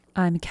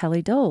I'm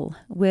Kelly Dole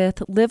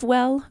with Live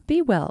Well, Be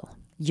Well,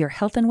 your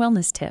health and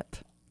wellness tip.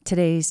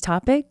 Today's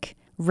topic,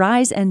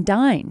 Rise and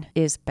Dine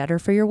is better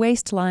for your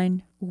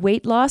waistline.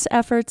 Weight loss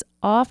efforts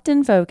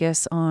often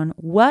focus on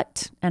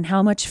what and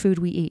how much food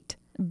we eat.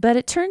 But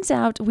it turns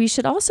out we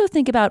should also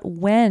think about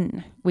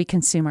when we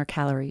consume our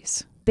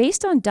calories.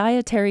 Based on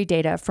dietary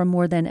data from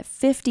more than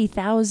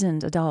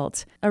 50,000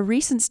 adults, a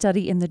recent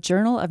study in the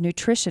Journal of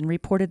Nutrition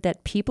reported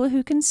that people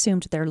who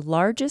consumed their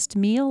largest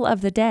meal of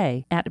the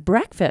day at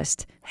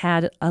breakfast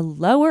had a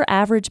lower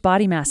average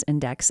body mass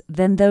index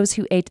than those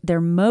who ate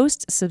their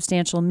most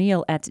substantial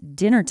meal at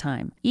dinner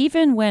time,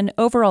 even when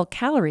overall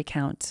calorie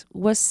count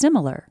was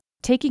similar.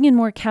 Taking in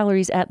more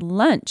calories at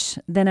lunch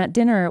than at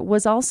dinner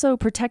was also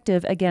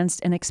protective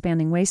against an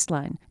expanding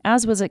waistline,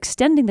 as was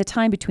extending the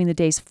time between the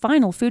day's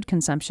final food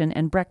consumption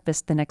and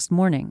breakfast the next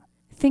morning.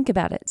 Think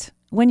about it.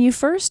 When you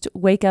first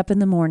wake up in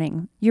the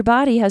morning, your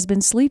body has been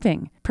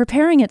sleeping,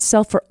 preparing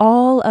itself for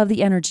all of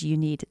the energy you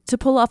need to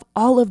pull off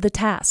all of the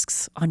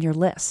tasks on your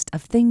list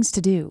of things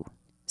to do.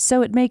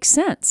 So it makes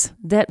sense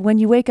that when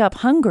you wake up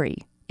hungry,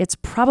 it's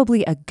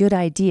probably a good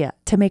idea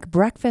to make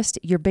breakfast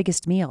your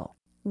biggest meal.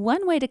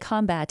 One way to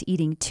combat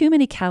eating too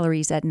many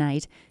calories at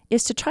night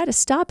is to try to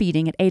stop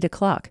eating at 8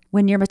 o'clock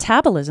when your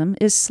metabolism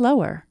is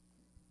slower.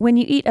 When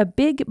you eat a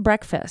big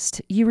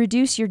breakfast, you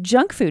reduce your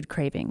junk food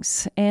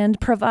cravings and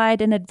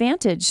provide an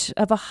advantage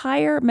of a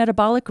higher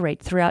metabolic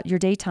rate throughout your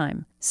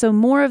daytime. So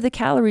more of the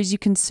calories you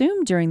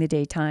consume during the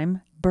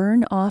daytime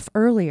burn off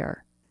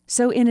earlier.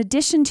 So in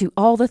addition to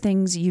all the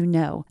things you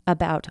know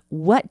about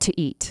what to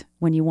eat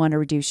when you want to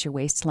reduce your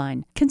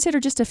waistline, consider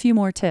just a few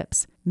more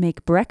tips.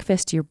 Make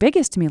breakfast your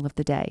biggest meal of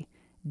the day,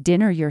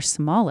 dinner your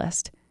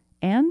smallest,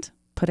 and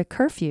put a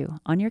curfew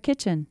on your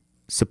kitchen.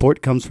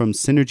 Support comes from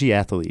Synergy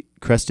Athlete,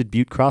 Crested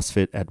Butte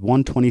CrossFit at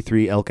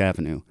 123 Elk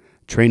Avenue,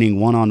 training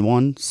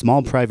one-on-one,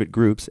 small private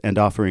groups, and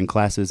offering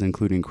classes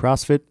including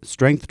CrossFit,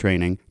 strength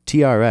training,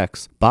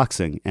 TRX,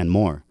 boxing, and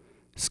more.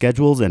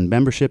 Schedules and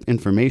membership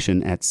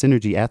information at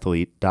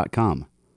synergyathlete.com.